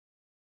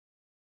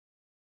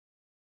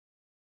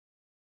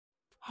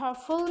Her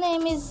full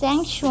name is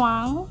Zheng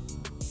Shuang.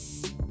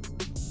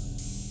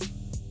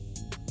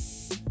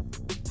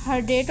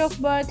 Her date of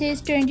birth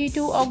is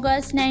 22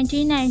 August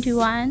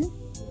 1991.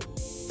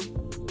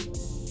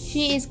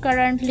 She is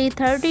currently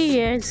 30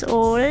 years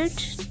old.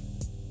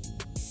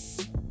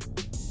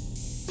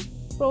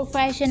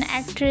 Profession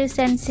actress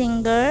and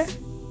singer.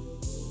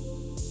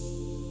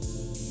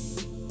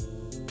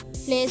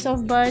 Place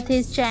of birth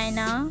is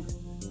China.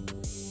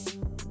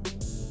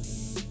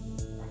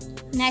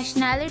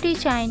 Nationality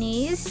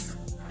Chinese.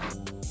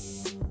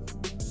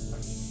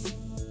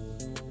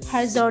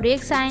 Her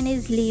zodiac sign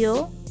is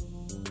Leo.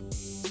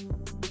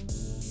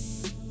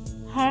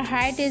 Her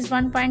height is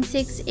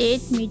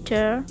 1.68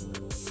 meter.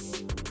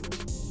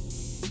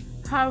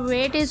 Her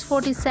weight is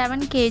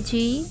 47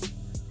 kg.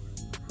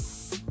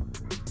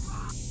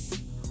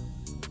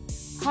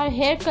 Her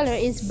hair color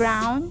is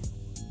brown.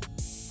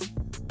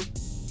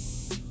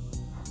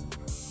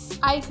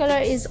 Eye color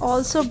is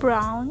also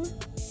brown.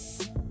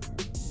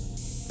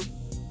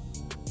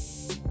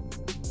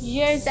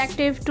 Years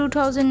active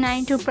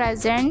 2009 to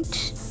present.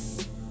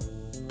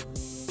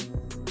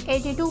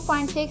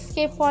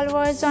 82.6k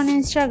followers on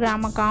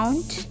Instagram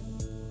account.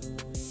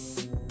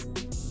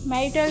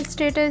 Marital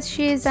status,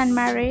 she is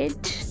unmarried.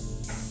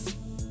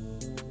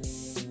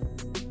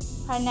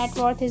 Her net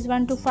worth is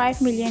 $1 to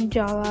 $5 million.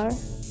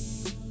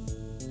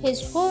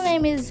 His full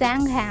name is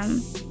Zhang.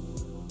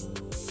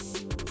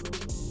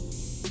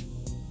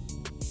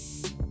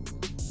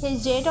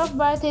 His date of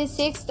birth is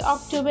 6th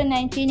October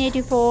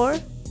 1984.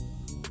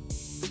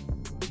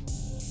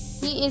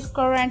 He is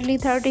currently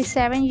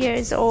 37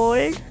 years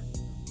old.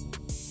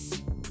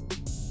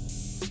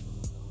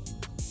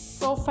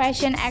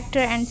 Profession actor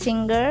and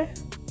singer.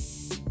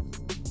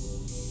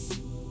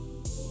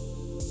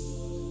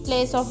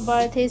 Place of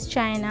birth is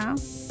China.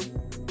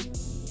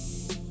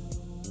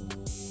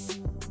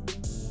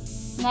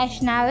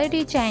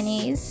 Nationality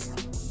Chinese.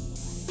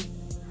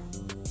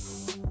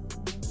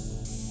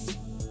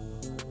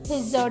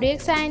 His zodiac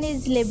sign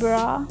is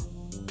Libra.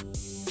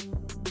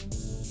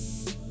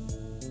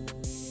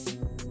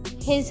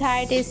 His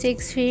height is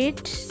 6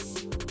 feet.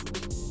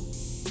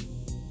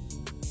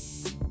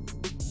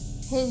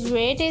 His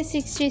weight is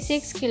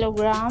 66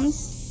 kilograms.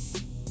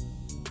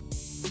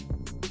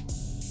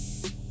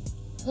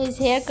 His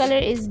hair color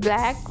is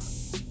black.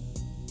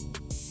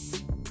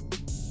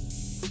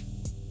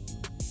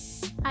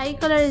 Eye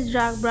color is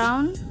dark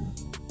brown.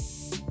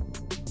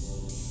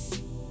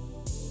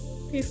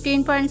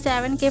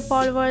 15.7k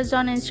followers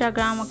on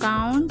Instagram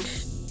account.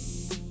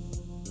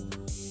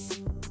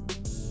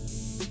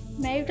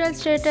 Marital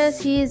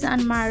status, he is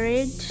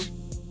unmarried.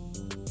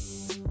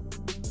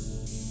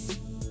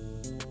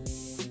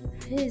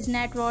 His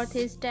net worth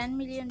is $10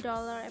 million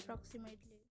approximately.